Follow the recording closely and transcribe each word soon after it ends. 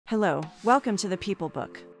Hello, welcome to the People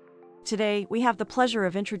Book. Today, we have the pleasure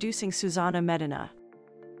of introducing Susana Medina.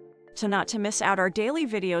 Not to miss out our daily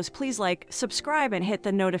videos, please like, subscribe, and hit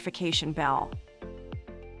the notification bell.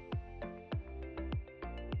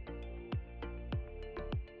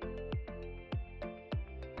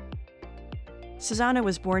 Susana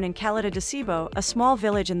was born in Caleta de Ceibo, a small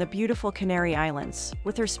village in the beautiful Canary Islands.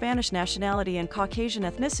 With her Spanish nationality and Caucasian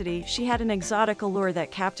ethnicity, she had an exotic allure that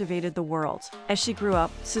captivated the world. As she grew up,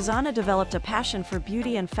 Susana developed a passion for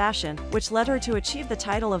beauty and fashion, which led her to achieve the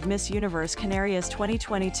title of Miss Universe Canarias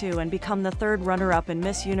 2022 and become the third runner-up in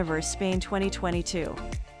Miss Universe Spain 2022.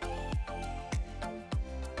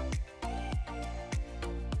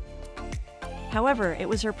 However, it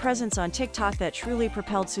was her presence on TikTok that truly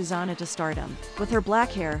propelled Susana to stardom. With her black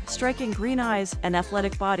hair, striking green eyes, and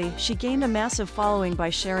athletic body, she gained a massive following by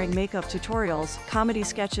sharing makeup tutorials, comedy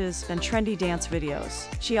sketches, and trendy dance videos.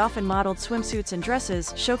 She often modeled swimsuits and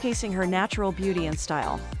dresses, showcasing her natural beauty and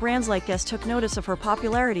style. Brands like Guess took notice of her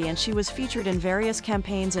popularity, and she was featured in various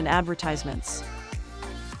campaigns and advertisements.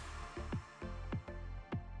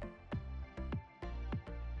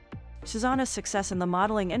 Susana's success in the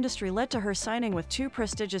modeling industry led to her signing with two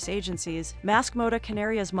prestigious agencies, Mask Moda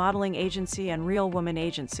Canarias Modeling Agency and Real Woman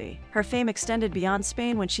Agency. Her fame extended beyond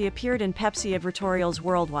Spain when she appeared in Pepsi advertorials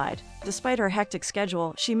worldwide. Despite her hectic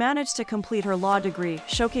schedule, she managed to complete her law degree,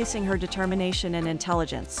 showcasing her determination and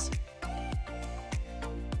intelligence.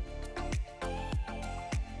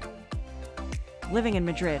 Living in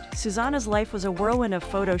Madrid, Susana's life was a whirlwind of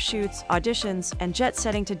photo shoots, auditions, and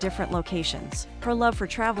jet-setting to different locations. Her love for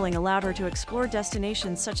traveling allowed her to explore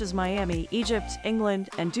destinations such as Miami, Egypt, England,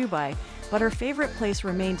 and Dubai, but her favorite place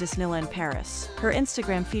remained Disneyland Paris. Her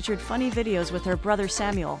Instagram featured funny videos with her brother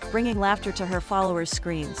Samuel, bringing laughter to her followers'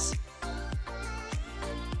 screens.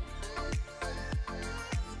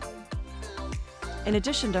 In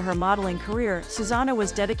addition to her modeling career, Susana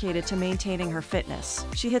was dedicated to maintaining her fitness.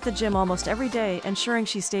 She hit the gym almost every day, ensuring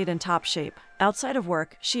she stayed in top shape. Outside of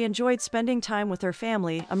work, she enjoyed spending time with her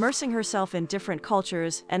family, immersing herself in different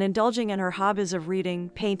cultures, and indulging in her hobbies of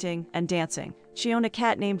reading, painting, and dancing. She owned a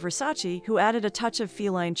cat named Versace, who added a touch of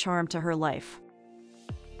feline charm to her life.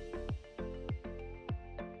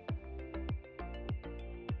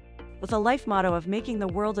 With a life motto of making the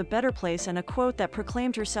world a better place and a quote that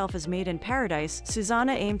proclaimed herself as made in paradise,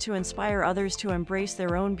 Susana aimed to inspire others to embrace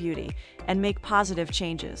their own beauty and make positive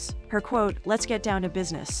changes. Her quote, "Let's get down to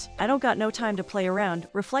business. I don't got no time to play around,"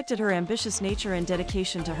 reflected her ambitious nature and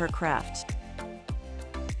dedication to her craft.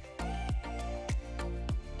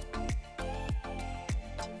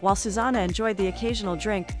 While Susana enjoyed the occasional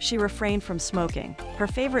drink, she refrained from smoking. Her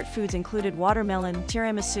favorite foods included watermelon,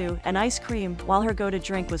 tiramisu, and ice cream, while her go-to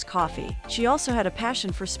drink was coffee. She also had a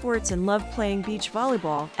passion for sports and loved playing beach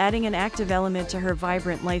volleyball, adding an active element to her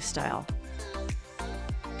vibrant lifestyle.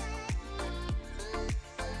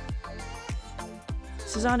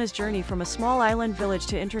 Susana's journey from a small island village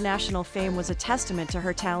to international fame was a testament to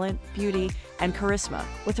her talent, beauty, and charisma.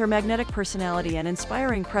 With her magnetic personality and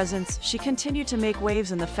inspiring presence, she continued to make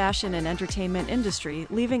waves in the fashion and entertainment industry,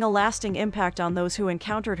 leaving a lasting impact on those who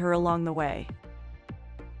encountered her along the way.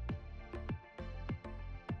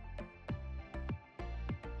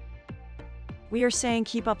 We are saying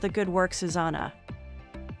keep up the good work, Susana.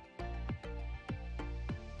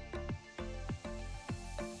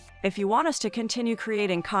 If you want us to continue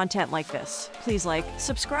creating content like this, please like,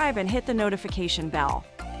 subscribe, and hit the notification bell.